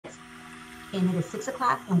And it is 6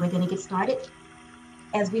 o'clock, and we're going to get started.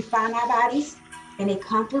 As we find our bodies in a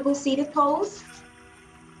comfortable seated pose,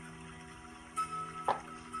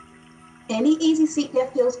 any easy seat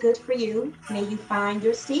that feels good for you, may you find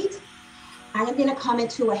your seat. I am going to come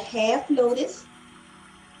into a half lotus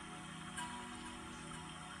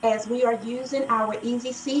as we are using our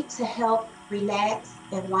easy seat to help relax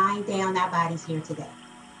and wind down our bodies here today,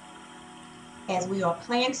 as we are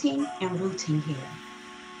planting and rooting here.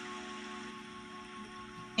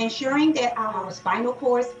 Ensuring that our spinal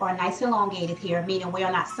cords are nice and elongated here, meaning we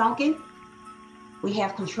are not sunken. We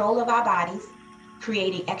have control of our bodies,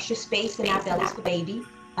 creating extra space in our bellies for baby.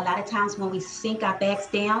 A lot of times when we sink our backs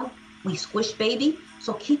down, we squish baby.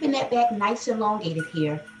 So keeping that back nice and elongated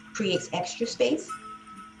here creates extra space.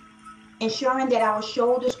 Ensuring that our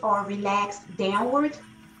shoulders are relaxed downward,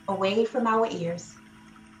 away from our ears.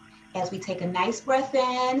 As we take a nice breath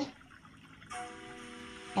in,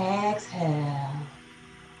 exhale.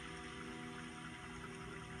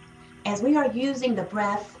 As we are using the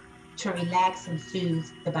breath to relax and soothe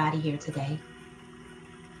the body here today.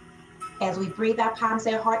 As we breathe our palms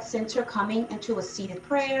at heart center, coming into a seated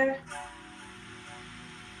prayer.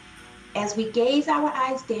 As we gaze our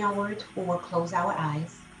eyes downward or close our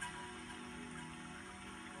eyes.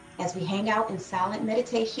 As we hang out in silent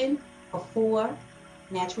meditation for 4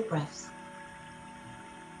 natural breaths.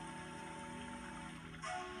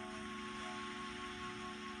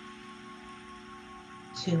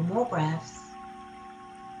 Two more breaths.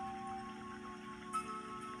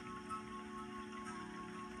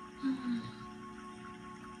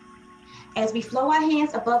 As we flow our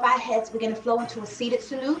hands above our heads, we're going to flow into a seated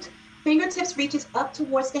salute. Fingertips reaches up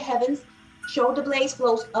towards the heavens. Shoulder blades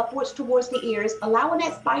flows upwards towards the ears, allowing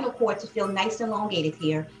that spinal cord to feel nice and elongated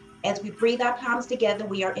here. As we breathe our palms together,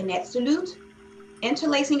 we are in that salute,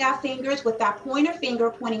 interlacing our fingers with our pointer finger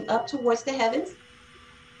pointing up towards the heavens.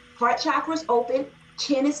 Heart chakra is open,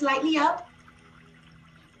 chin is slightly up.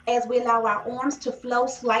 As we allow our arms to flow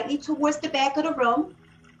slightly towards the back of the room,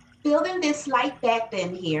 feeling this slight back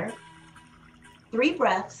bend here. 3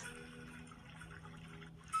 breaths.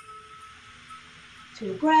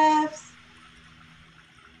 2 breaths.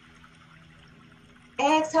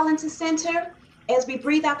 Exhale into center. As we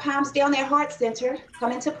breathe our palms down at heart center,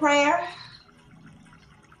 come into prayer.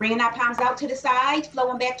 Bringing our palms out to the side,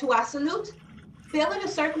 flowing back to our salute. Feeling the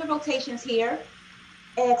circular rotations here.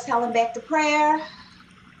 Exhaling back to prayer.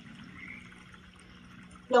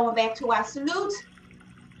 Flowing back to our salute.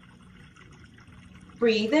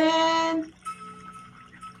 Breathe in.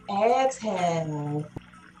 Exhale.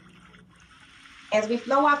 As we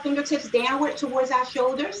flow our fingertips downward towards our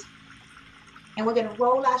shoulders, and we're going to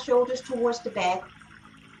roll our shoulders towards the back,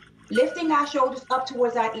 lifting our shoulders up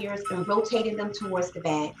towards our ears and rotating them towards the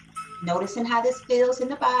back. Noticing how this feels in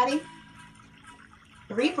the body.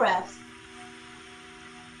 3 breaths.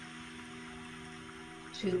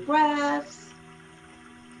 2 breaths.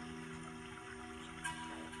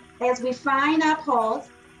 As we find our pause,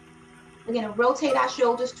 we're going to rotate our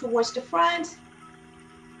shoulders towards the front,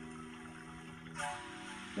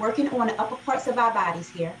 working on the upper parts of our bodies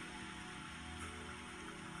here.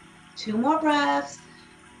 2 more breaths.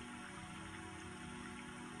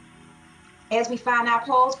 As we find our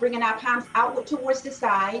pause, bringing our palms outward towards the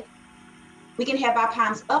side. We can have our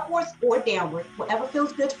palms upwards or downward, whatever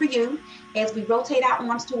feels good for you. As we rotate our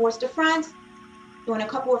arms towards the front, doing a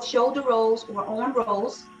couple of shoulder rolls or arm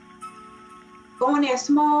rolls. Going as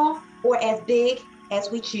small or as big as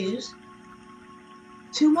we choose.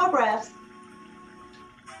 2 more breaths.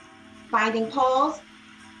 Finding pause.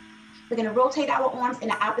 We're going to rotate our arms in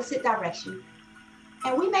the opposite direction.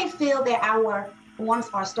 And we may feel that our arms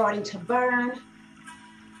are starting to burn.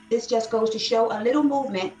 This just goes to show a little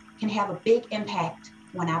movement can have a big impact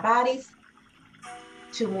on our bodies.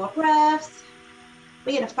 2 more breaths.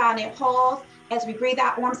 We're going to find that pause as we breathe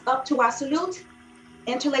our arms up to our salute.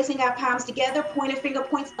 Interlacing our palms together, pointer finger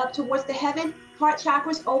points up towards the heaven. Heart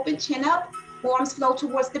chakras open, chin up, arms flow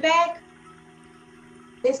towards the back.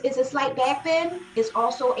 This is a slight back bend. It's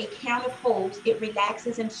also a counter pose. It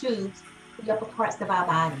relaxes and soothes the upper parts of our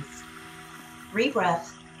bodies. 3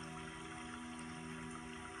 breaths.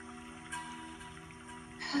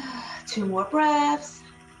 2 more breaths.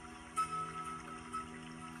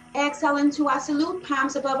 Exhale into our salute,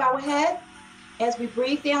 palms above our head. As we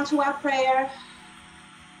breathe down to our prayer,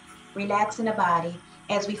 relaxing the body.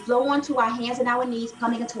 As we flow onto our hands and our knees,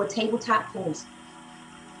 coming into a tabletop pose.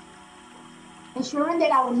 Ensuring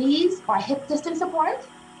that our knees are hip distance apart.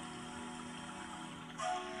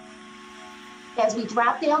 As we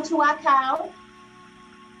drop down to our cow.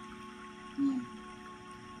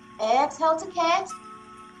 Exhale to cat.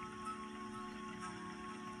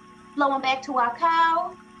 Flowing back to our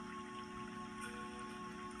cow.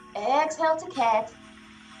 Exhale to cat.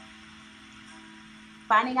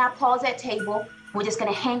 Finding our pause at table. We're just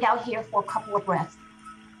gonna hang out here for a couple of breaths.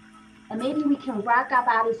 And maybe we can rock our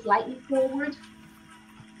body slightly forward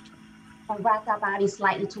and rock our body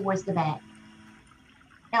slightly towards the back.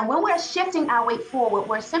 And when we're shifting our weight forward,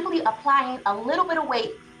 we're simply applying a little bit of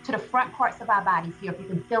weight to the front parts of our bodies here. If you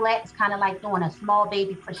can feel that, it's kind of like doing a small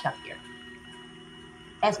baby push-up here.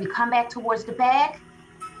 As we come back towards the back,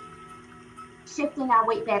 shifting our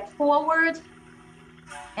weight back forward.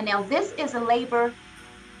 And now this is a labor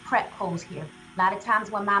prep pose here. A lot of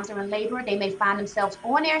times when moms are in labor, they may find themselves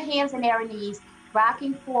on their hands and their knees,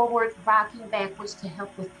 rocking forward, rocking backwards to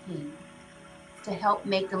help with pain, to help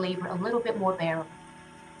make the labor a little bit more bearable.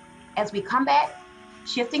 As we come back,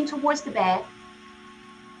 shifting towards the back,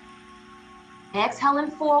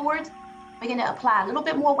 exhaling forward, we're gonna apply a little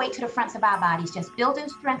bit more weight to the fronts of our bodies, just building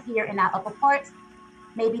strength here in our upper parts,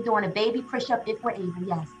 maybe doing a baby push-up if we're able,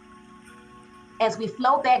 yes. As we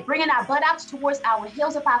flow back, bringing our buttocks towards our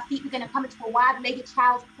heels of our feet, we're gonna come into a wide-legged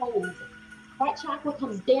child's pose. That chakra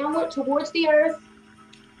comes downward towards the earth.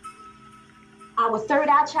 Our third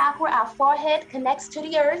eye chakra, our forehead, connects to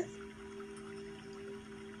the earth.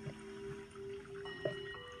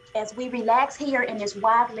 As we relax here in this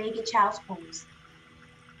wide-legged child's pose.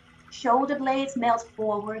 Shoulder blades melt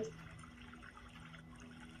forward.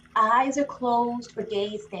 Eyes are closed or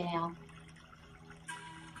gaze down.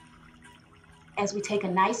 As we take a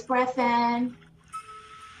nice breath in,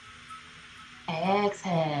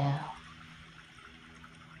 exhale.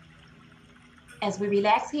 As we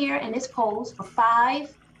relax here in this pose for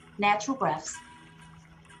 5 natural breaths.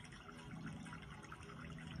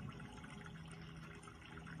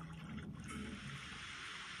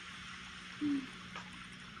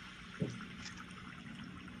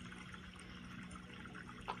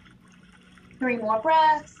 Three more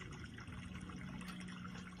breaths.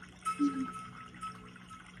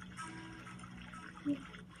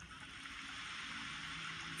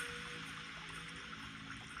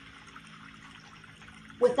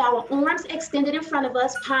 With our arms extended in front of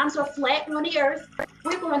us, palms are flat on the earth,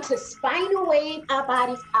 we're going to spinal wave our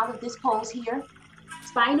bodies out of this pose here.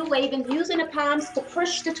 Spinal waving, using the palms to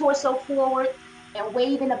push the torso forward and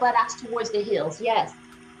waving the buttocks towards the heels. Yes,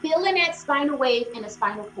 feeling that spinal wave in the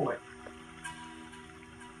spinal cord.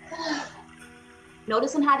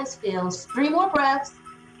 Noticing how this feels. 3 more breaths.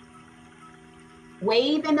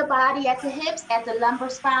 Waving the body at the hips, at the lumbar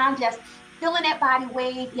spine, just feeling that body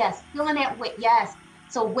wave. Yes, feeling that weight. Yes.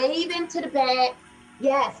 So waving to the back.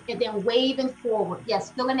 Yes, and then waving forward.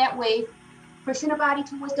 Yes, feeling that wave. Pushing the body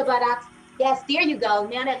towards the buttocks. Yes, there you go.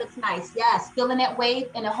 Now that looks nice. Yes, feeling that wave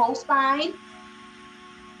in the whole spine.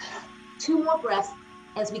 2 more breaths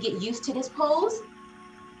as we get used to this pose.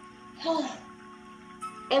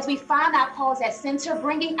 As we find our pause at center,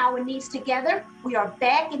 bringing our knees together, we are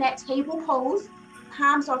back in that table pose.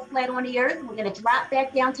 Palms are flat on the earth. We're gonna drop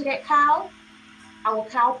back down to that cow. Our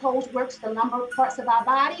cow pose works the lumbar parts of our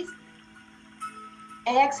bodies.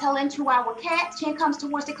 Exhale into our cat, chin comes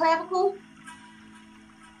towards the clavicle.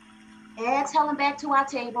 Exhaling back to our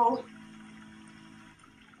table.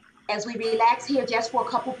 As we relax here just for a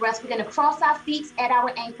couple breaths, we're gonna cross our feet at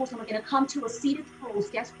our ankles and we're gonna come to a seated pose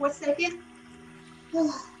just for a second.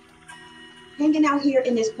 Hanging out here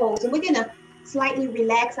in this pose, and we're gonna slightly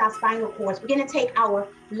relax our spinal cords. We're gonna take our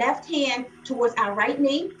left hand towards our right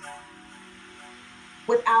knee,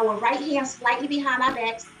 with our right hand slightly behind our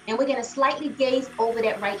backs, and we're gonna slightly gaze over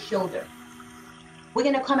that right shoulder. We're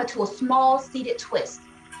gonna come into a small seated twist.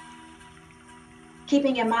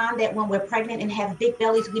 Keeping in mind that when we're pregnant and have big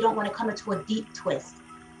bellies, we don't wanna come into a deep twist.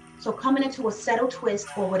 So coming into a settled twist,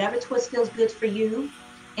 or whatever twist feels good for you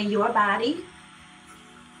and your body.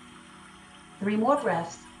 3 more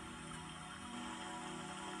breaths.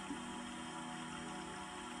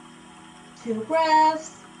 2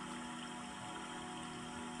 breaths.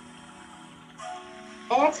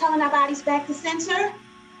 Exhaling our bodies back to center.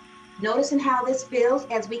 Noticing how this feels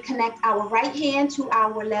as we connect our right hand to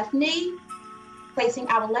our left knee, placing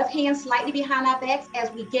our left hand slightly behind our backs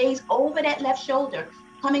as we gaze over that left shoulder,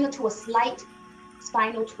 coming into a slight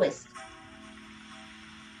spinal twist.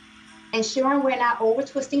 Ensuring we're not over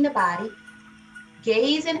twisting the body.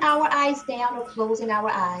 Gazing our eyes down or closing our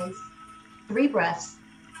eyes. 3 breaths.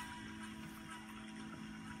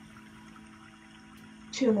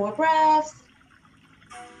 2 more breaths.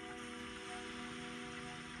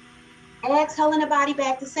 Exhaling the body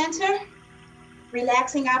back to center.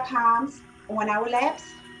 Relaxing our palms on our laps.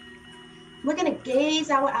 We're gonna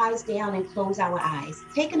gaze our eyes down and close our eyes.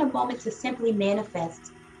 Taking a moment to simply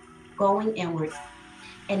manifest going inward.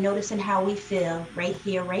 and noticing how we feel right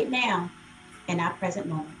here, right now, in our present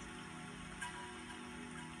moment.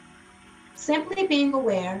 Simply being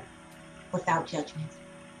aware without judgment.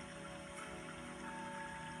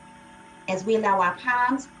 As we allow our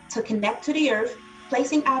palms to connect to the earth,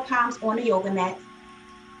 placing our palms on the yoga mat,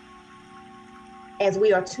 as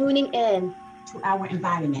we are tuning in to our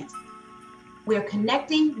environment. We are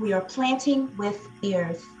connecting, we are planting with the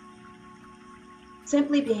earth.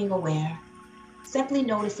 Simply being aware, simply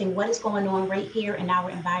noticing what is going on right here in our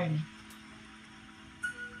environment.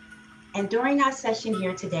 And during our session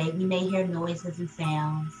here today, we may hear noises and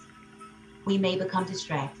sounds. We may become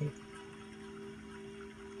distracted.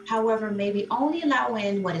 However, may we only allow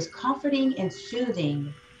in what is comforting and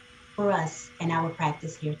soothing for us in our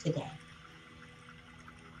practice here today.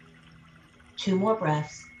 2 more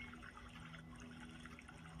breaths.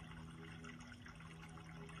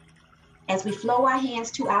 As we flow our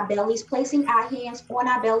hands to our bellies, placing our hands on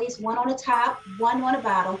our bellies, one on the top, one on the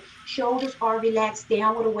bottom. Shoulders are relaxed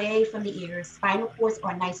downward away from the ears. Spinal cords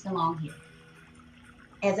are nice and long here.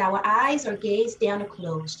 As our eyes are gazed down and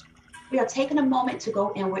closed, we are taking a moment to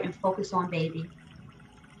go inward and focus on baby.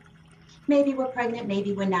 Maybe we're pregnant,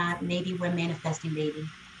 maybe we're not, maybe we're manifesting baby.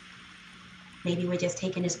 Maybe we're just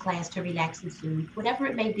taking this class to relax and soothe. Whatever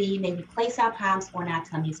it may be, may we place our palms on our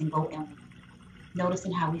tummies and go inward,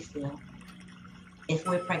 noticing how we feel. If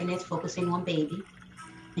we're pregnant, focusing on baby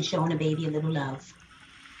and showing the baby a little love.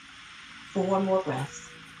 4 more breaths.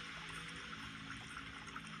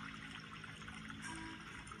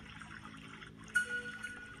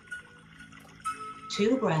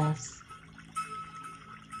 Two breaths.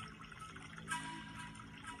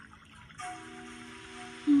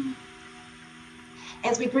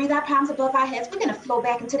 As we breathe our palms above our heads, we're going to flow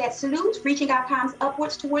back into that salute, reaching our palms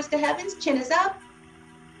upwards towards the heavens. Chin is up.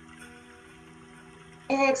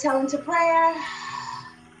 Exhale into prayer.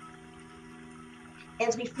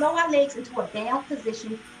 As we flow our legs into a down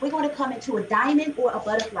position, we're going to come into a diamond or a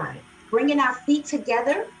butterfly, bringing our feet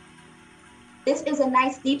together. This is a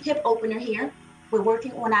nice deep hip opener here. We're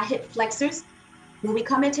working on our hip flexors. When we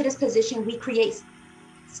come into this position, we create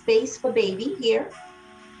space for baby here.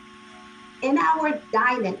 In our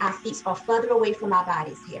diamond, our feet are further away from our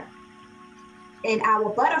bodies here. In our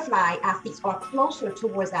butterfly, our feet are closer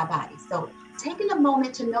towards our bodies. So taking a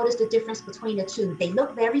moment to notice the difference between the two. They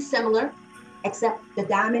look very similar, except the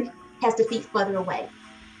diamond has the feet further away.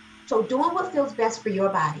 So doing what feels best for your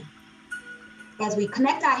body. As we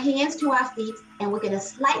connect our hands to our feet, and we're going to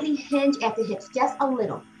slightly hinge at the hips, just a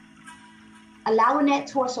little. Allowing that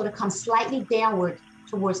torso to come slightly downward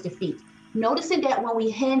towards the feet. Noticing that when we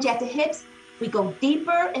hinge at the hips, we go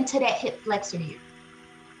deeper into that hip flexor here.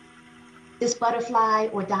 This butterfly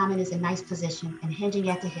or diamond is a nice position, and hinging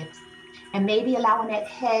at the hips. And maybe allowing that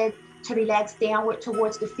head to relax downward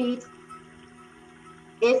towards the feet.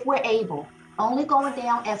 If we're able, only going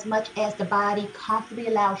down as much as the body comfortably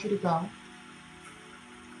allows you to go.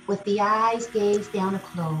 With the eyes gazed down and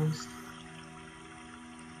closed.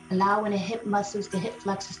 Allowing the hip muscles, the hip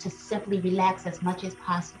flexors to simply relax as much as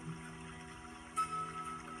possible.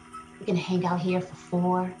 We're going to hang out here for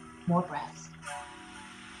 4 more breaths.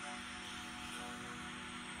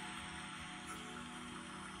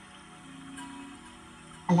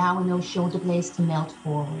 Allowing those shoulder blades to melt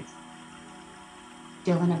forward.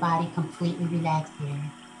 Feeling the body completely relaxed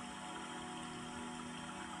here.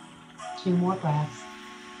 2 more breaths.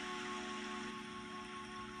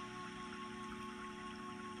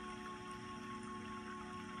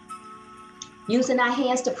 Using our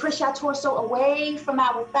hands to push our torso away from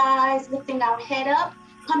our thighs, lifting our head up,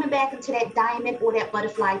 coming back into that diamond or that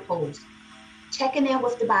butterfly pose. Checking in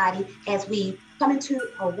with the body as we come into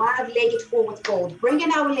a wide-legged forward fold,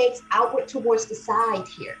 bringing our legs outward towards the side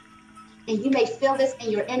here. And you may feel this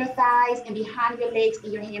in your inner thighs and behind your legs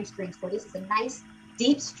and your hamstrings. So this is a nice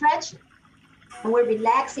deep stretch. And we're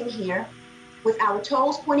relaxing here with our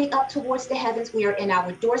toes pointing up towards the heavens. We are in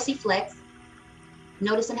our dorsiflex.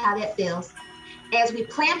 Noticing how that feels. As we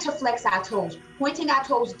plan to flex our toes, pointing our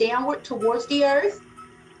toes downward towards the earth.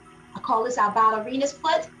 I call this our ballerina's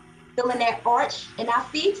foot. Feeling that arch in our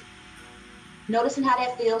feet. Noticing how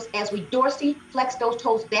that feels as we dorsiflex those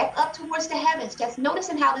toes back up towards the heavens. Just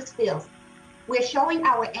noticing how this feels. We're showing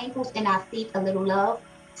our ankles and our feet a little love.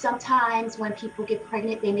 Sometimes when people get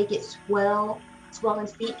pregnant, they may get swollen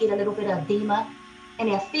feet, get a little bit of edema in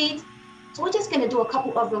their feet. So we're just going to do a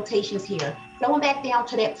couple of rotations here. Going back down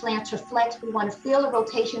to that plantar flex, we want to feel the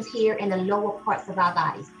rotations here in the lower parts of our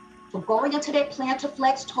bodies. So going into that plantar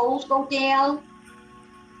flex, toes go down.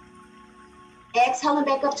 Exhaling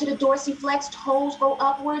back up to the dorsiflex, toes go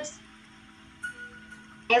upwards.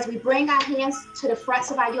 As we bring our hands to the fronts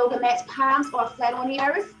of our yoga mats, palms are flat on the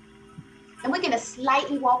earth. And we're gonna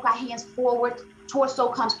slightly walk our hands forward, torso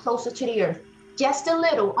comes closer to the earth. Just a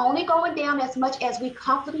little, only going down as much as we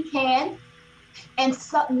comfortably can. And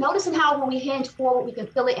so, noticing how when we hinge forward, we can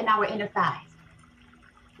feel it in our inner thighs.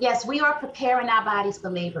 Yes, we are preparing our bodies for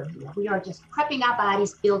labor here. We are just prepping our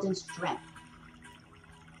bodies, building strength.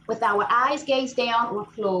 With our eyes gazed down or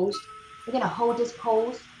closed, we're gonna hold this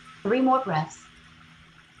pose, 3 more breaths.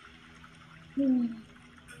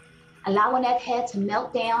 Allowing that head to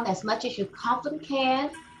melt down as much as you comfortably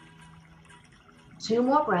can. 2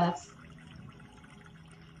 more breaths.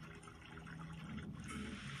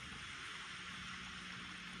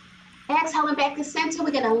 Exhaling back to center,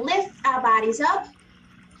 we're gonna lift our bodies up,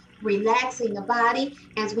 relaxing the body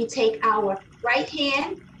as we take our right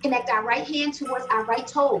hand, connect our right hand towards our right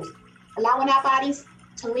toes, allowing our bodies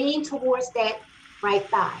to lean towards that right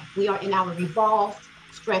thigh. We are in our revolved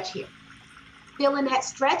stretch here. Feeling that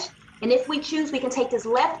stretch, and if we choose, we can take this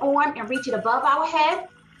left arm and reach it above our head,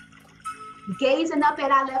 gazing up at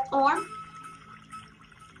our left arm.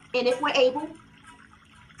 And if we're able,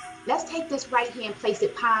 let's take this right hand, place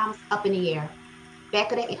it palms up in the air.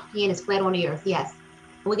 Back of the hand is flat on the earth, yes.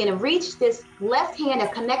 We're gonna reach this left hand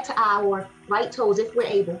and connect to our right toes if we're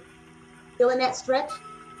able. Feeling that stretch.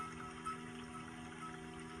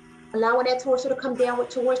 Allowing that torso to come downward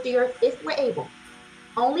towards the earth if we're able.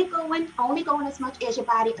 Only going as much as your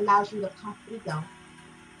body allows you to comfortably go.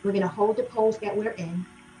 We're gonna hold the pose that we're in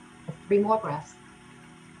for 3 more breaths.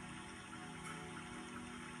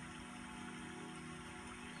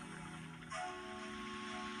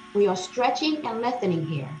 We are stretching and lengthening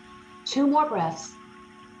here. 2 more breaths.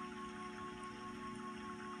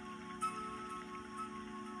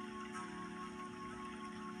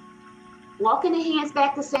 Walking the hands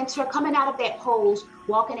back to center, coming out of that pose,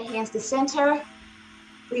 walking the hands to center.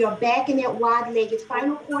 We are back in that wide-legged.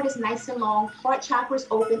 Spinal cord is nice and long, heart chakra is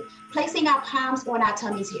open, placing our palms on our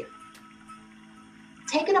tummies here.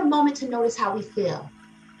 Taking a moment to notice how we feel.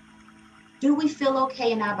 Do we feel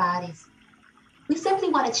okay in our bodies? We simply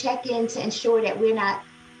want to check in to ensure that we're not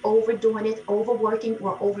overdoing it, overworking,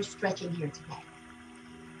 or overstretching here today.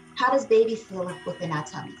 How does baby feel within our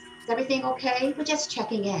tummies? Is everything okay? We're just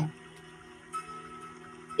checking in.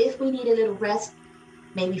 If we need a little rest,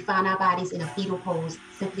 may we find our bodies in a fetal pose,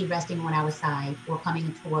 simply resting on our side or coming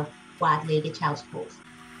into a wide-legged child's pose.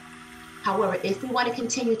 However, if we want to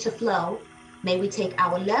continue to flow, may we take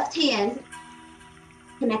our left hand,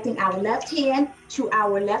 connecting our left hand to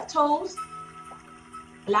our left toes,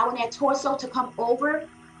 allowing that torso to come over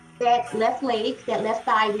that left leg, that left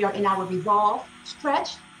thigh. We are in our revolve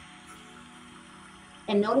stretch.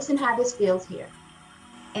 And noticing how this feels here.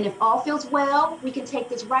 And if all feels well, we can take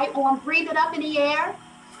this right arm, breathe it up in the air,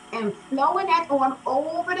 and flowing that arm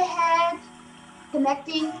over the head,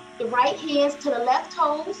 connecting the right hands to the left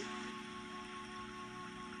toes.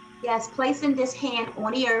 Yes, placing this hand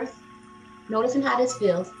on the earth, noticing how this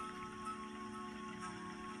feels.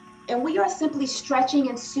 And we are simply stretching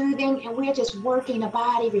and soothing, and we're just working the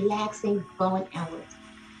body, relaxing, going outward.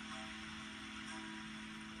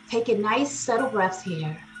 Taking nice, subtle breaths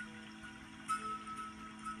here.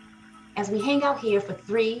 As we hang out here for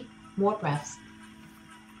 3 more breaths.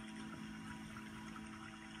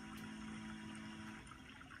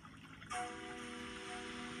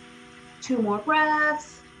 Two more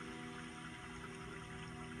breaths.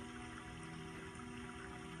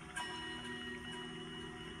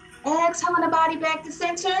 Exhaling the body back to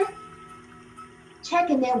center.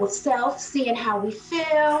 Checking in with self, seeing how we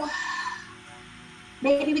feel.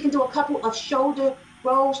 Maybe we can do a couple of shoulder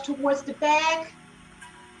rolls towards the back.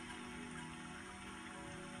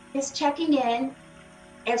 Just checking in.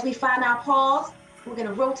 As we find our pause, we're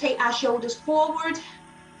gonna rotate our shoulders forward.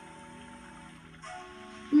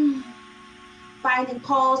 Finding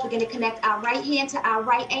pause, we're gonna connect our right hand to our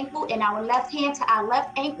right ankle and our left hand to our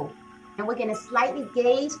left ankle. And we're gonna slightly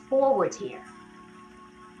gaze forward here.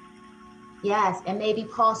 Yes, and maybe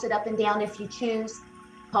pulse it up and down if you choose.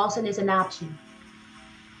 Pulsing is an option.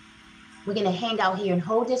 We're gonna hang out here and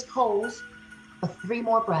hold this pose for 3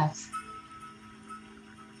 more breaths.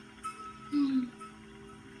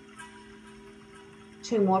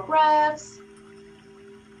 Two more breaths.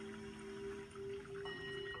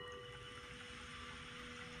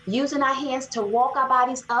 Using our hands to walk our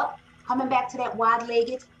bodies up, coming back to that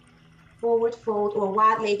wide-legged forward fold or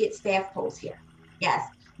wide-legged staff pose here. Yes,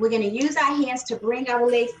 we're gonna use our hands to bring our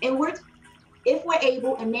legs inward if we're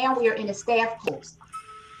able, and now we are in a staff pose.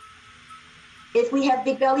 If we have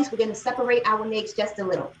big bellies, we're gonna separate our legs just a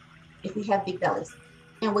little, if we have big bellies.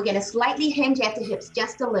 And we're gonna slightly hinge at the hips,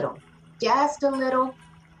 just a little, just a little.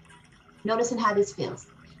 Noticing how this feels.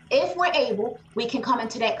 If we're able, we can come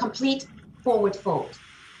into that complete forward fold.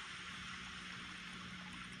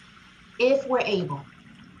 If we're able,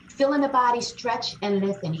 feeling the body stretch and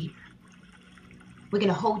lengthen here. We're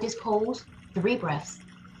gonna hold this pose 3 breaths.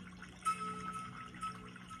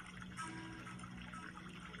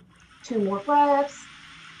 2 more breaths.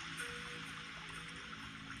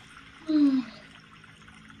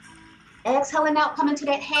 Exhaling out, come into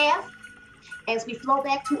that half. As we flow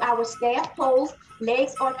back to our staff pose,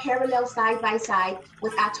 legs are parallel side by side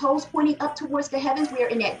with our toes pointing up towards the heavens. We are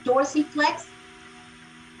in that dorsiflex.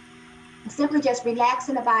 And simply just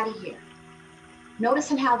relaxing the body here.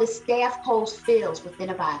 Noticing how this staff pose feels within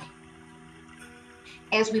the body.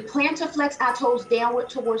 As we plan to flex our toes downward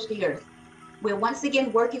towards the earth, we're once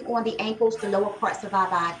again working on the ankles, the lower parts of our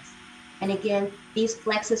bodies. And again, these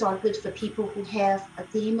flexes are good for people who have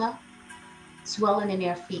edema, swelling in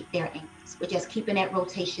their feet, their ankles. We're just keeping that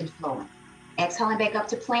rotation flowing. Exhaling back up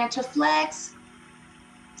to plantar flex.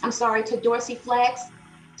 To dorsiflex,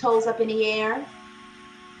 toes up in the air,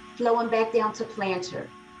 flowing back down to plantar.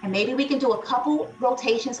 And maybe we can do a couple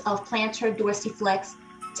rotations of plantar dorsiflex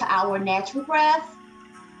to our natural breath.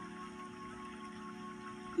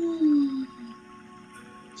 2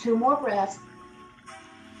 more breaths.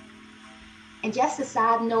 And just a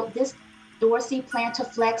side note, this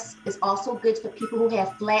dorsiplantar flex is also good for people who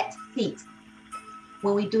have flat feet.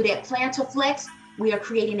 When we do that plantar flex, we are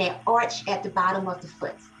creating that arch at the bottom of the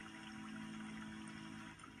foot.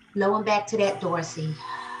 Flowing back to that dorsi,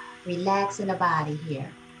 relaxing the body here.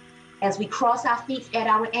 As we cross our feet at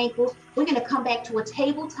our ankles, we're gonna come back to a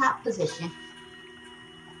tabletop position.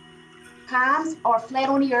 Palms are flat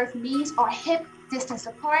on the earth, knees are hip distance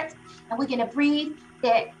apart, and we're gonna breathe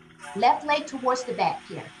that left leg towards the back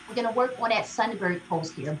here. We're gonna work on that sunbird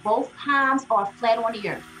pose here. Both palms are flat on the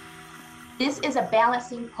earth. This is a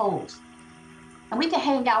balancing pose. And we can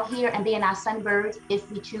hang out here and be in our sunbird if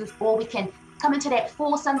we choose, or we can come into that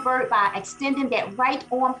full sunbird by extending that right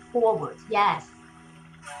arm forward. Yes.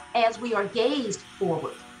 As we are gazed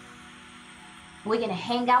forward. We're gonna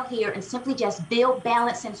hang out here and simply just build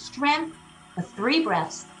balance and strength for 3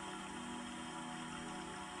 breaths.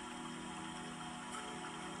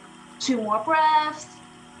 2 more breaths.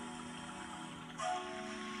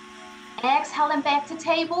 Exhaling back to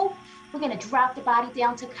table. We're gonna drop the body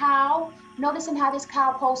down to cow. Noticing how this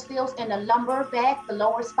cow pose feels in the lumbar back, the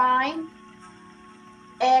lower spine.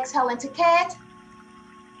 Exhale into cat.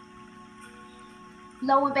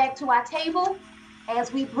 Lower back to our table.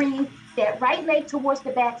 As we breathe that right leg towards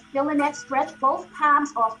the back, feeling that stretch. Both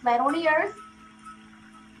palms are flat on the earth.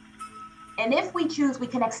 And if we choose, we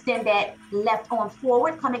can extend that left arm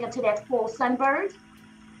forward, coming into that full sunbird.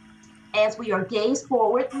 As we are gazed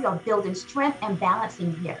forward, we are building strength and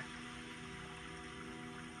balancing here.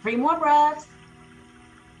 3 more breaths.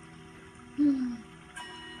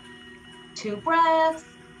 2 breaths.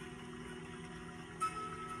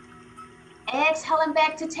 Exhaling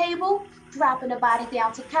back to table, dropping the body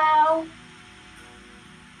down to cow.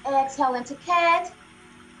 Exhale into cat.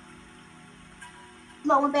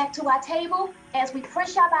 Flowing back to our table. As we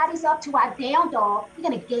push our bodies up to our down dog, we're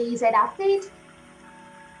gonna gaze at our feet.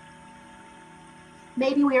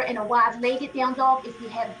 Maybe we're in a wide-legged down dog if we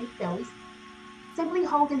have big bellies. Simply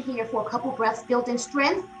holding here for a couple breaths, building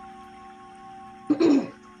strength.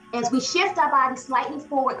 As we shift our body slightly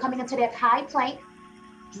forward, coming into that high plank,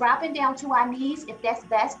 dropping down to our knees if that's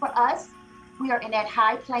best for us. We are in that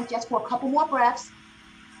high plank just for a couple more breaths.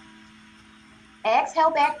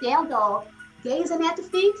 Exhale back, down dog, gazing at the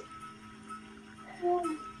feet.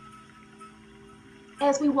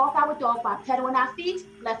 As we walk our dog by pedaling our feet,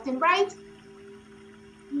 left and right.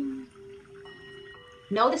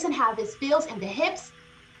 Noticing how this feels in the hips.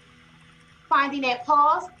 Finding that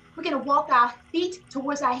pause. We're gonna walk our feet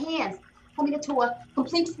towards our hands, coming into a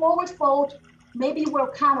complete forward fold. Maybe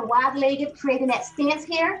we're kind of wide-legged, creating that stance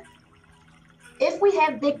here. If we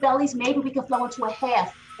have big bellies, maybe we can flow into a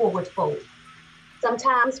half forward fold.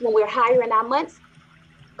 Sometimes when we're higher in our months,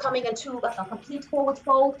 coming into a complete forward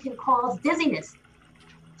fold can cause dizziness.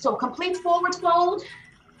 So complete forward fold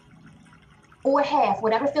or half,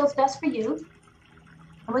 whatever feels best for you.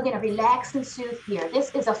 And we're gonna relax and soothe here.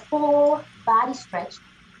 This is a full body stretch,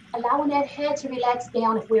 allowing that head to relax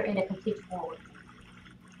down if we're in a complete forward.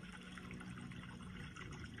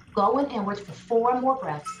 Going inward for 4 more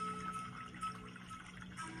breaths.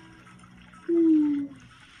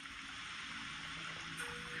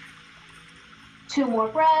 2 more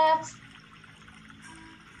breaths.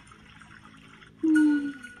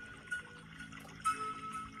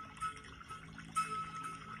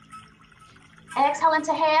 Exhale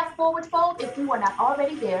into half forward fold if you are not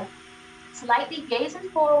already there. Slightly gazing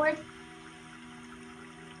forward.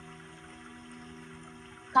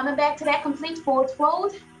 Coming back to that complete forward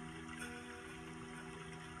fold.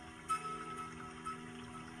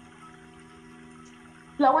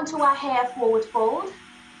 Flow into our half forward fold.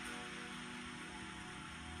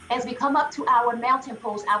 As we come up to our mountain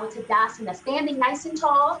pose, our Tadasana, standing nice and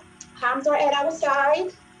tall, palms are at our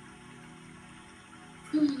side.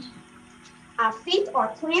 Our feet are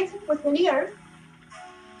planted within the earth.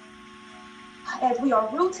 As we are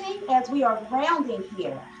rooting, as we are grounding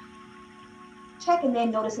here. Checking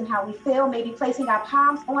in, noticing how we feel, maybe placing our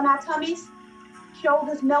palms on our tummies,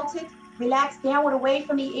 shoulders melted, relaxed downward away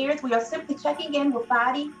from the ears. We are simply checking in with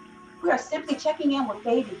body. We are simply checking in with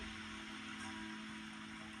baby.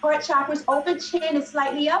 Heart chakras open, chin is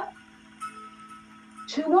slightly up.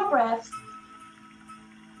 2 more breaths.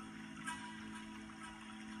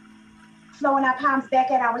 Flowing our palms back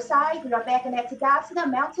at our side. We are back in that Tadasana,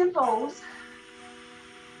 mountain pose.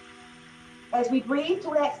 As we breathe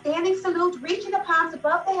through that standing salute, reaching the palms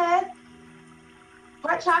above the head.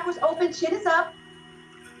 Heart chakras open, chin is up.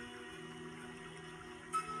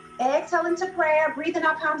 Exhale into prayer, breathing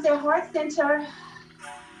our palms at heart center.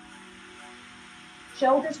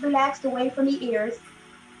 Shoulders relaxed away from the ears.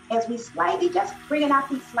 As we slightly, just bringing our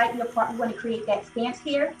feet slightly apart, we want to create that stance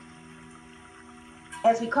here.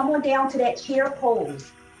 As we come on down to that chair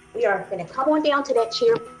pose, we are going to come on down to that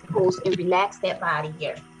chair pose and relax that body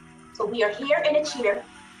here. So we are here in a chair.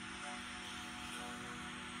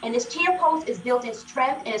 And this chair pose is building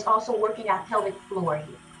strength and is also working our pelvic floor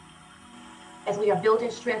here. As we are building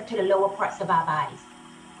strength to the lower parts of our bodies.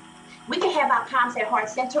 We can have our palms at heart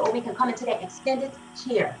center, or we can come into that extended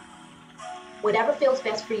chair. Whatever feels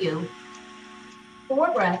best for you.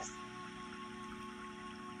 4 breaths.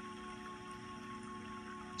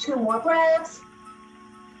 2 more breaths.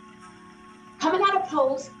 Coming out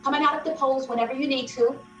of the pose whenever you need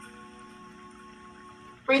to.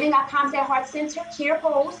 Breathing our palms at heart center, chair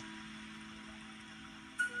pose.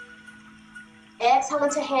 Exhale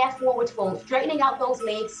into half forward fold, straightening out those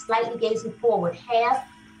legs, slightly gazing forward, half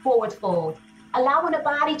forward fold. Allowing the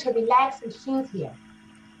body to relax and soothe here.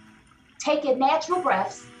 Taking natural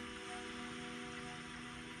breaths.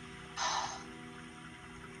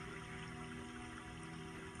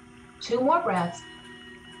 Two more breaths.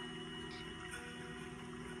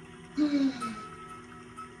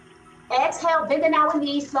 Exhale, bending our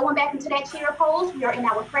knees, flowing back into that chair pose. We are in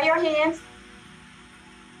our prayer hands.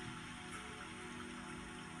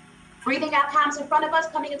 Breathing our palms in front of us,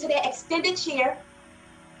 coming into that extended chair.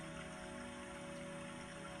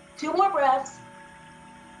 2 more breaths.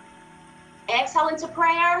 Exhale into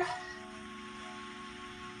prayer.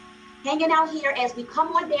 Hanging out here as we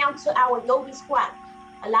come on down to our yogi squat.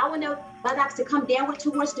 Allowing the buttocks to come downward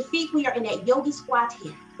towards the feet. We are in that yogi squat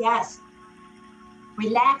here. Yes.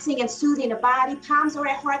 Relaxing and soothing the body. Palms are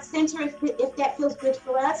at heart center if that feels good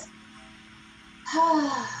for us.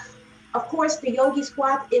 Of course, the yogi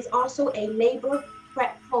squat is also a labor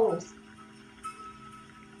prep pose.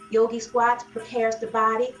 Yogi squat prepares the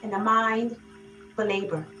body and the mind for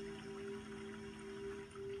labor.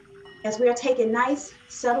 As we are taking nice,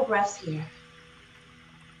 subtle breaths here.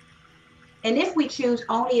 And if we choose,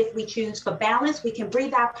 only if we choose for balance, we can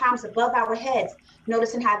breathe our palms above our heads,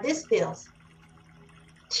 noticing how this feels.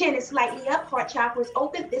 Chin is slightly up, heart chakra is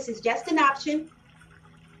open. This is just an option.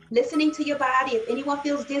 Listening to your body. If anyone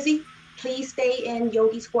feels dizzy, please stay in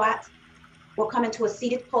yogi squat or come into a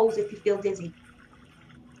seated pose if you feel dizzy.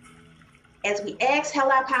 As we exhale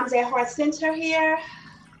our palms at heart center here,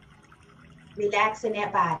 relaxing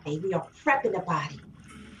that body. We are prepping the body,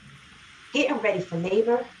 getting ready for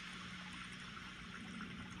labor.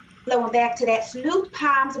 Flowing back to that salute,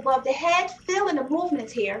 palms above the head, feeling the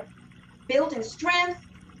movements here, building strength,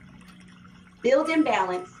 building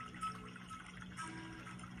balance.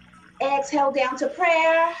 Exhale down to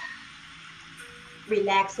prayer,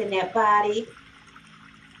 relaxing that body.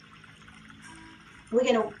 We're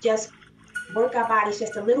gonna just work our bodies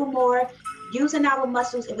just a little more, using our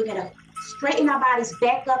muscles, and we're gonna straighten our bodies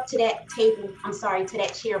back up to that to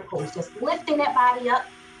that chair pose. Just lifting that body up.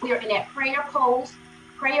 We are in that prayer pose,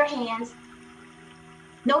 prayer hands.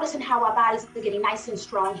 Noticing how our bodies are getting nice and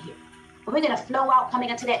strong here. And we're gonna flow out, coming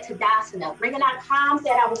into that Tadasana, bringing our palms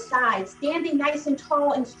at our sides, standing nice and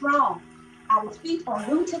tall and strong. Our feet are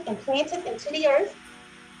rooted and planted into the earth.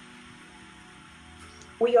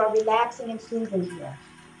 We are relaxing and soothing here.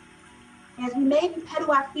 As we maybe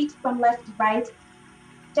pedal our feet from left to right,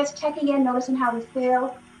 just checking in, noticing how we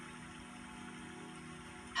feel.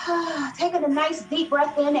 Taking a nice deep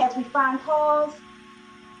breath in as we find pause.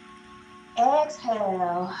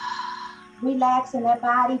 Exhale. Relaxing that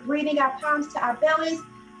body, breathing our palms to our bellies.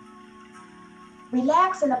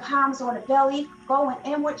 Relaxing the palms on the belly, going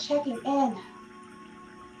inward, checking in.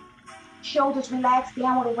 Shoulders relaxed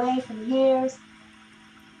downward away from the ears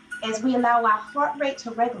as we allow our heart rate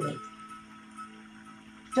to regulate.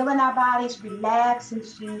 Feeling our bodies relax and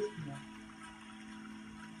soothe here.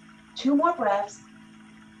 2 more breaths.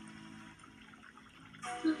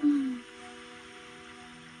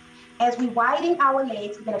 As we widen our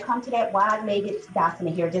legs, we're going to come to that wide-legged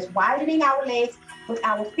Tadasana here, just widening our legs with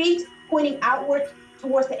our feet pointing outward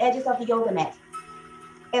towards the edges of the yoga mat.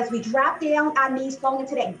 As we drop down, our knees go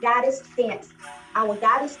into that goddess stance. Our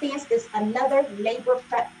goddess stance is another labor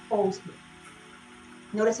prep pose here.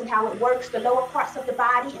 Noticing how it works the lower parts of the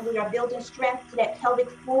body, and we are building strength to that pelvic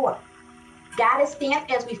floor. Goddess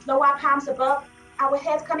stance as we flow our palms above our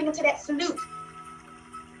heads, coming into that salute.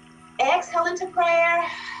 Exhale into prayer.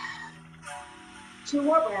 2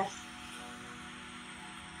 more breaths.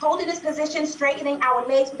 Holding this position, straightening our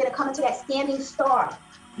legs, we're going to come into that standing star.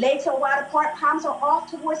 Legs are wide apart, palms are off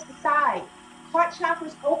towards the side. Heart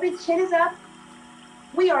chakras open, chin is up.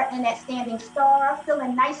 We are in that standing star,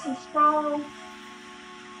 feeling nice and strong,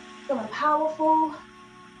 feeling powerful,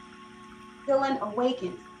 feeling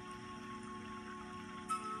awakened.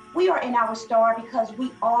 We are in our star because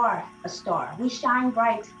we are a star. We shine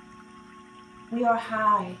bright. We are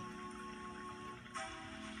high.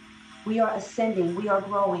 We are ascending. We are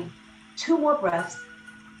growing. 2 more breaths.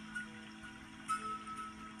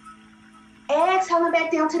 Exhaling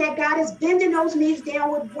back down to that goddess, bending those knees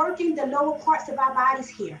downward, working the lower parts of our bodies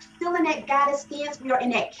here. Feeling that goddess stance. We are in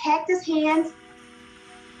that cactus hands.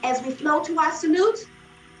 As we flow to our salute,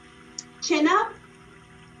 chin up.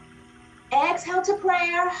 Exhale to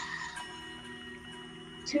prayer.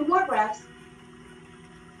 2 more breaths.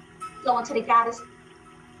 Go into the goddess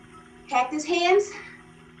cactus hands.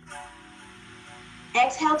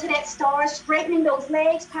 Exhale to that star, straightening those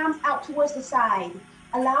legs, palms out towards the side,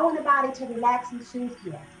 allowing the body to relax and soothe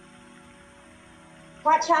here.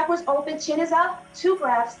 Heart chakras open, chin is up, 2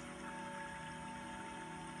 breaths.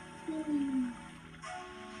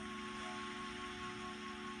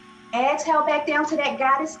 Exhale back down to that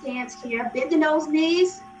goddess stance here, bending those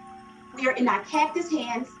knees. We are in our cactus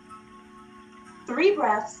hands. 3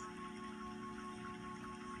 breaths.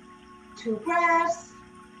 2 breaths.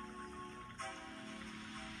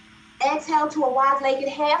 Exhale to a wide-legged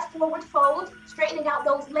half forward fold, straightening out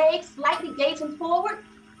those legs, slightly gazing forward.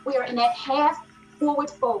 We are in that half forward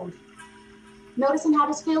fold. Noticing how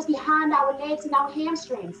this feels behind our legs and our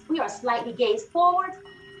hamstrings. We are slightly gazed forward.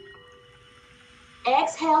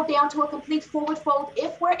 Exhale down to a complete forward fold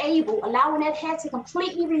if we're able, allowing that head to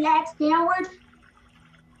completely relax downward.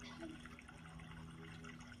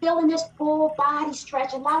 Feeling this full body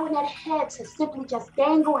stretch, allowing that head to simply just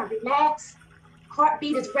dangle and relax.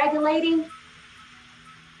 Heartbeat is regulating.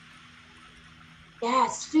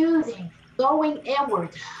 Yes, soothing, going inward.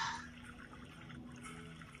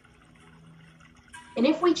 And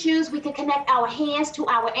if we choose, we can connect our hands to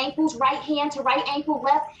our ankles, right hand to right ankle,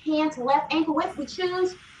 left hand to left ankle if we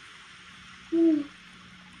choose.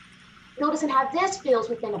 Noticing how this feels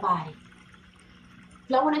within the body.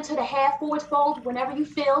 Flowing into the half forward fold whenever you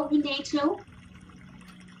feel you need to.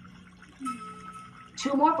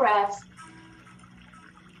 2 more breaths.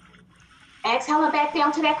 Exhaling back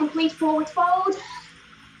down to that complete forward fold.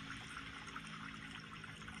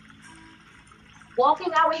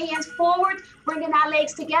 Walking our hands forward, bringing our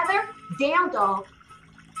legs together, down dog.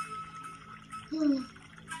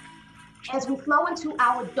 As we flow into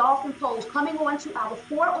our dolphin pose, coming onto our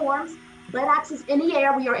forearms, buttocks is in the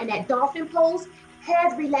air. We are in that dolphin pose.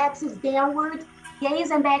 Head relaxes downward,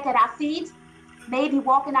 gazing back at our feet, maybe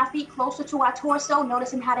walking our feet closer to our torso,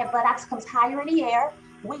 noticing how that buttocks comes higher in the air.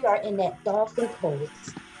 We are in that dolphin pose,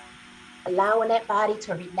 allowing that body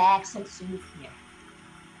to relax and soothe here.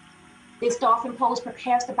 This dolphin pose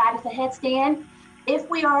prepares the body for headstand. If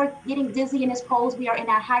we are getting dizzy in this pose, we are in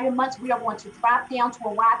our higher months, we are going to drop down to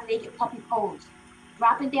a wide-legged puppy pose.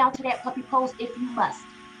 Dropping down to that puppy pose if you must.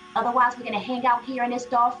 Otherwise, we're gonna hang out here in this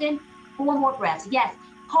dolphin. 4 more breaths. Yes,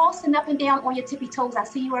 pulsing up and down on your tippy toes. I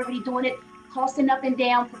see you already doing it. Pulsing up and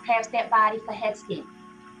down prepares that body for headstand.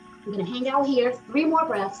 We're gonna hang out here. 3 more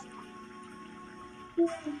breaths.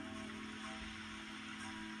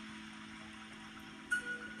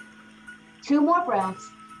 2 more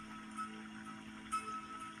breaths.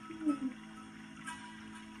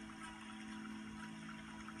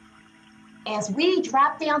 As we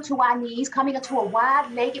drop down to our knees, coming into a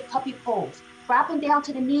wide-legged puppy pose. Dropping down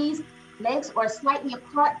to the knees, legs are slightly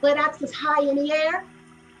apart, buttocks is high in the air.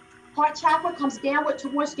 Heart chakra comes downward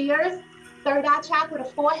towards the earth. Third eye chakra, the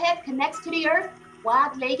forehead connects to the earth.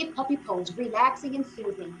 Wide-legged puppy pose, relaxing and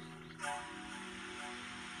soothing.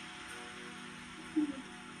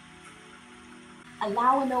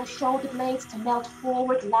 Allowing those shoulder blades to melt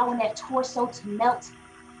forward, allowing that torso to melt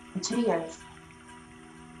into the earth.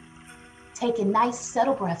 Taking nice,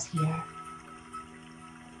 subtle breaths here.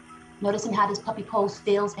 Noticing how this puppy pose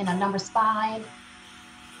feels in our lumbar spine.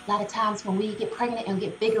 A lot of times when we get pregnant and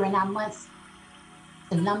get bigger in our months,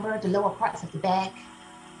 the lumbar, the lower parts of the back,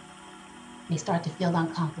 may start to feel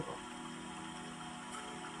uncomfortable.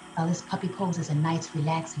 Well, this puppy pose is a nice,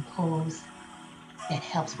 relaxing pose that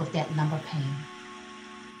helps with that lumbar pain.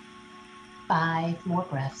 5 more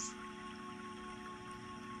breaths.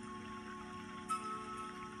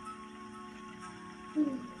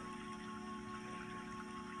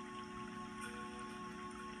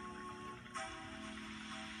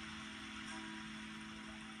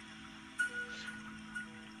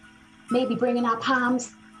 Maybe bringing our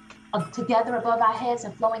palms together above our heads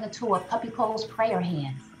and flowing into a puppy pose prayer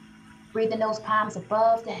hands. Breathing those palms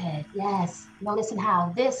above the head. Yes, noticing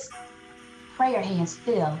how this prayer hands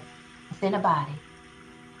feel within the body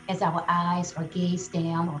as our eyes are gazed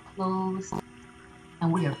down or closed,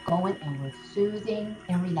 and we are going and we're soothing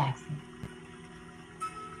and relaxing.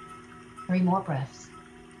 3 more breaths.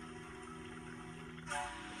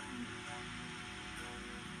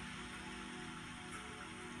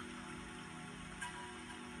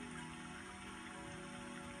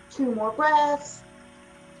 Two more breaths.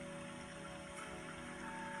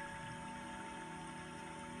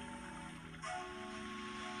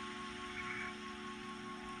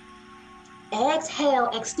 Exhale,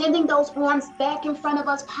 extending those arms back in front of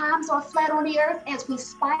us. Palms are flat on the earth as we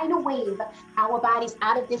spinal wave our bodies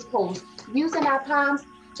out of this pose. Using our palms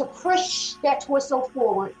to push that torso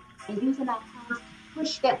forward and using our palms to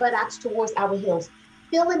push that buttocks towards our heels.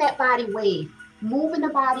 Feeling that body wave, moving the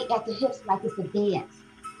body at the hips like it's a dance.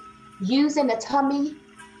 Using the tummy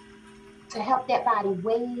to help that body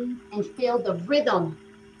wave and feel the rhythm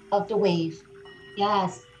of the wave.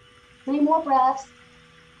 Yes. 3 more breaths.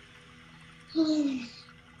 2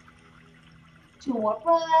 more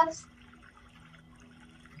breaths.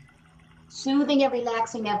 Soothing and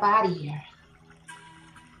relaxing that body here.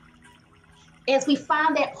 As we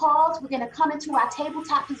find that pause, we're going to come into our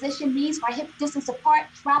tabletop position, knees are hip distance apart,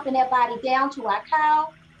 dropping that body down to our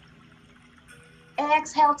cow.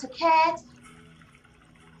 Exhale to cat.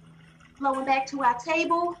 Flowing back to our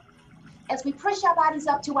table. As we push our bodies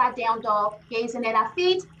up to our down dog, gazing at our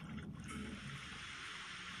feet.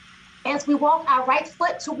 As we walk our right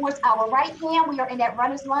foot towards our right hand, we are in that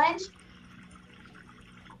runner's lunge.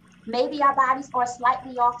 Maybe our bodies are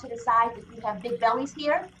slightly off to the side if you have big bellies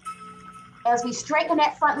here. As we straighten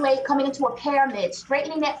that front leg, coming into a pyramid,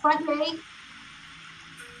 straightening that front leg,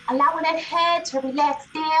 allowing that head to relax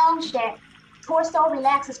down, that torso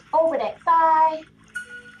relaxes over that thigh.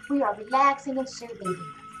 We are relaxing and soothing.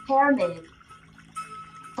 Pyramid.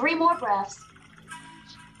 3 more breaths.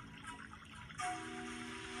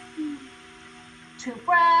 2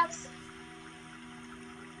 breaths.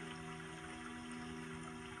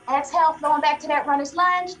 Exhale, flowing back to that runner's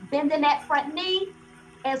lunge, bending that front knee.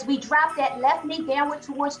 As we drop that left knee downward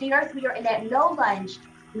towards the earth, we are in that no lunge.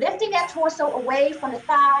 Lifting that torso away from the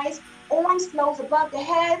thighs, arms flows above the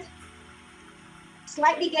head.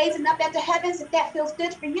 Slightly gazing up at the heavens if that feels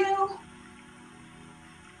good for you.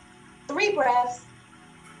 3 breaths.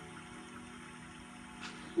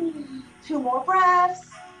 2 more breaths.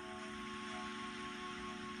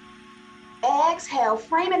 Exhale,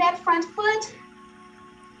 framing that front foot.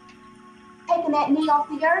 Taking that knee off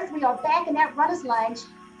the earth, we are back in that runner's lunge.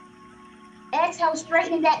 Exhale,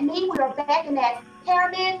 straightening that knee, we are back in that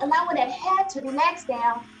pyramid, allowing that head to relax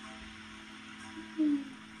down.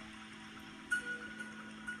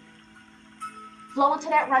 Flow into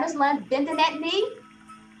that runner's lunge, bending that knee.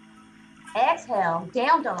 Exhale,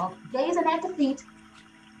 down dog, gazing at the feet.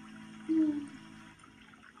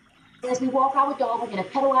 As we walk our dog, we're going to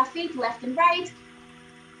pedal our feet left and right.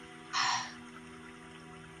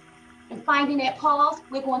 And finding that pause,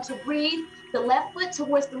 we're going to breathe the left foot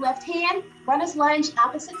towards the left hand, runner's lunge,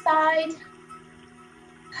 opposite side.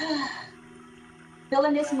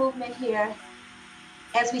 Feeling this movement here.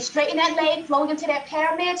 As we straighten that leg, flowing into that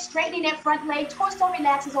pyramid, straightening that front leg, torso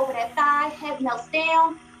relaxes over that thigh, head melts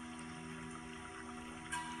down.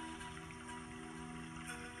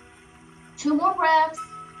 2 more breaths.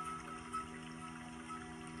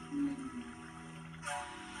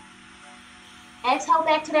 Exhale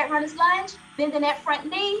back to that runner's lunge, bending that front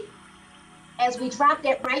knee. As we drop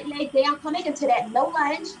that right leg down, coming into that low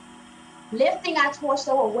lunge, lifting our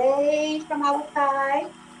torso away from our thigh.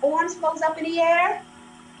 Arms flows up in the air.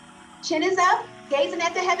 Chin is up, gazing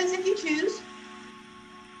at the heavens if you choose.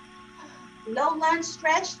 Low lunge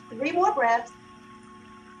stretch, 3 more breaths.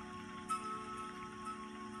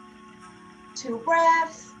 2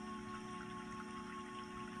 breaths.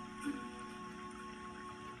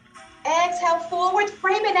 Exhale forward,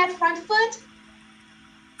 framing that front foot.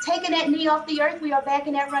 Taking that knee off the earth, we are back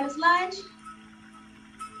in that runner's lunge.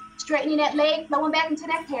 Straightening that leg, flowing back into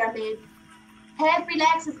that pyramid. Head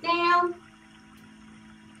relaxes down.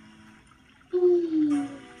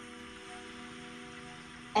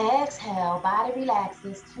 Exhale, body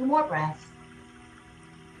relaxes. 2 more breaths.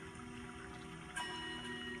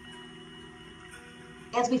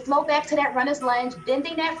 As we flow back to that runner's lunge,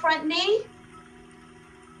 bending that front knee.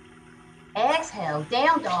 Exhale,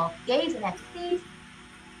 down dog, gazing at the feet.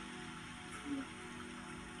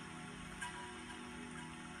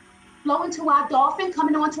 Flow into our dolphin,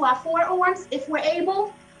 coming onto our forearms if we're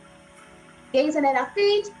able. Gazing at our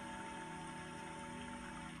feet.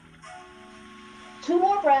 2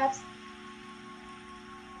 more breaths.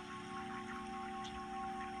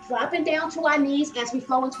 Dropping down to our knees as we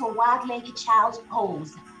flow into a wide-legged child's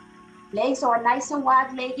pose. Legs are nice and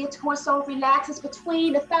wide-legged. Torso relaxes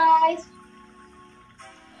between the thighs.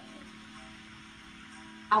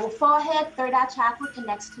 Our forehead, third eye chakra,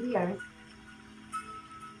 connects to the earth.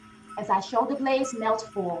 As our shoulder blades melt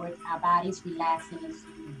forward, our bodies relaxing and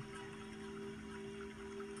soothing.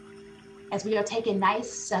 As we are taking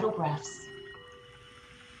nice, subtle breaths.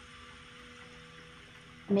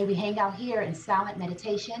 And may we hang out here in silent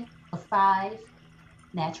meditation for 5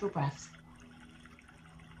 natural breaths.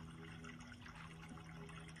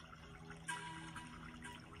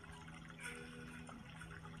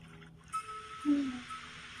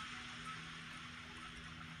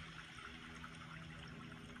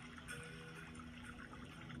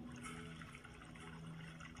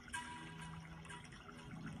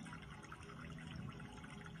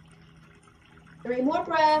 Three more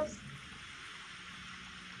breaths.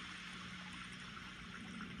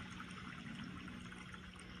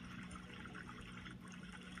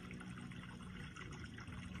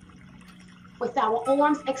 With our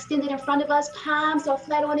arms extended in front of us, palms are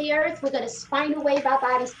flat on the earth, we're going to spinal wave our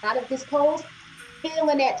bodies out of this pose,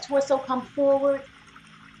 feeling that torso come forward,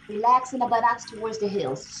 relaxing the buttocks towards the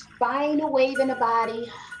heels. Spinal wave in the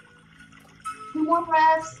body. 2 more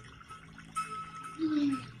breaths.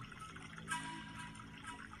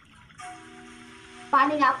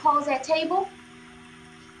 Finding our pose at table.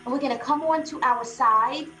 And we're going to come on to our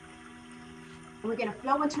side. And we're going to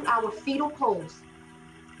flow into our fetal pose.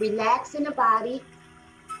 Relax in the body.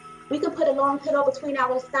 We can put a long pillow between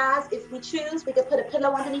our thighs if we choose. We can put a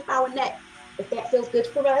pillow underneath our neck if that feels good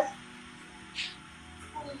for us.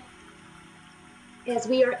 As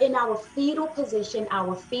we are in our fetal position,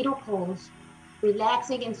 our fetal pose,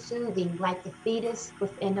 relaxing and soothing like the fetus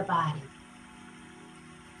within the body.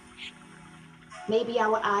 Maybe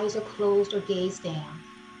our eyes are closed or gazed down.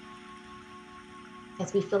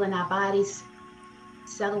 As we feel in our bodies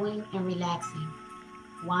settling and relaxing,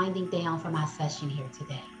 winding down from our session here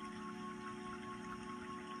today.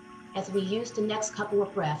 As we use the next couple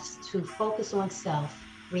of breaths to focus on self,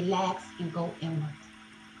 relax and go inward.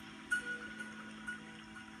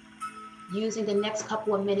 Using the next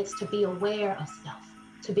couple of minutes to be aware of self,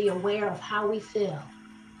 to be aware of how we feel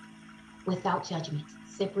without judgment,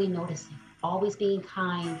 simply noticing, always being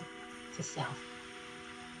kind to self.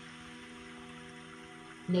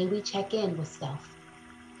 May we check in with self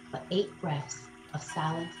for 8 breaths of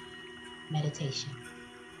silent meditation.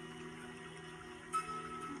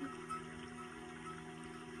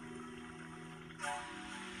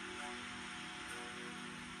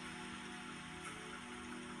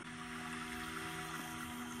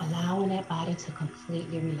 Allowing that body to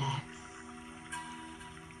completely relax.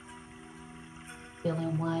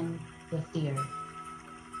 Feeling one with the earth.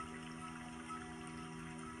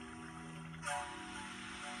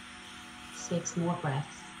 Six more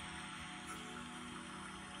breaths.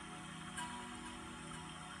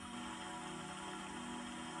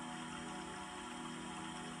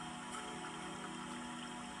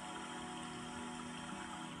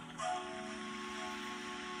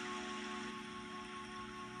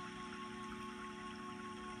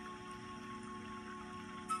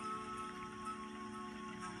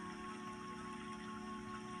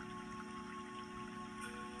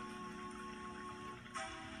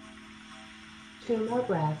 Two more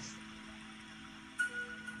breaths.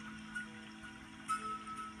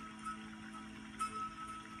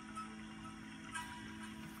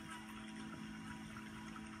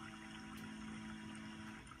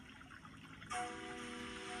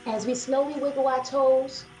 As we slowly wiggle our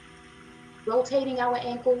toes, rotating our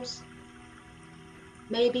ankles,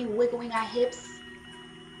 maybe wiggling our hips,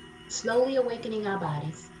 slowly awakening our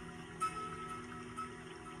bodies.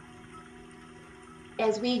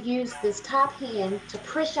 As we use this top hand to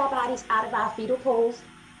push our bodies out of our fetal pose,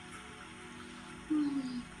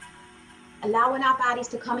 allowing our bodies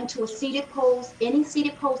to come into a seated pose, any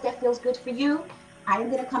seated pose that feels good for you. I am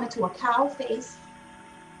going to come into a cow face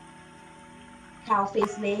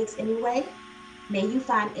legs anyway. May you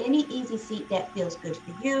find any easy seat that feels good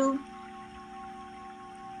for you.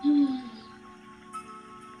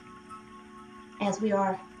 As we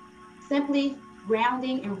are simply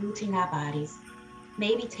grounding and rooting our bodies,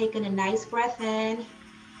 maybe taking a nice breath in,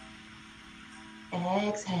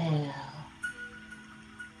 exhale.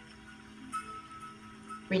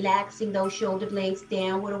 Relaxing those shoulder blades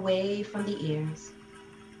downward away from the ears.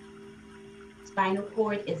 Spinal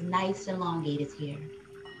cord is nice and elongated here.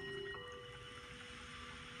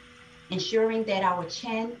 Ensuring that our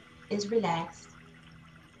chin is relaxed.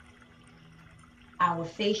 Our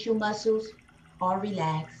facial muscles are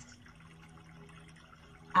relaxed.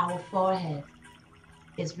 Our forehead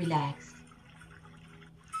is relaxed.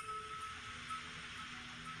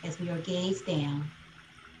 As we are gazed down,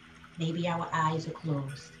 maybe our eyes are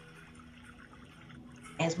closed.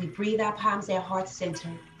 As we breathe our palms at heart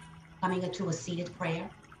center, coming into a seated prayer.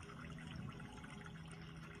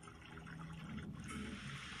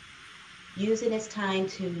 Using this time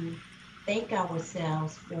to thank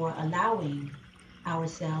ourselves for allowing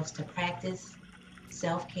ourselves to practice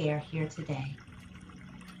self-care here today.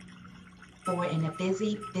 For in a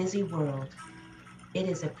busy, busy world, it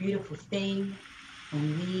is a beautiful thing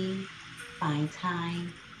when we find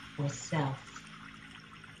time for self.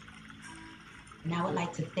 And I would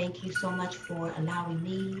like to thank you so much for allowing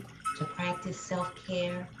me to practice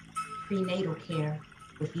self-care, prenatal care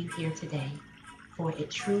with you here today. For it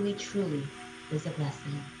truly, truly is a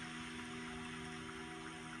blessing.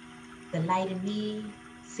 The light in me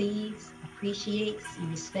sees, appreciates, and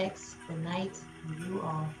respects the light in you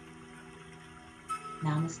all.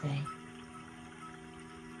 Namaste.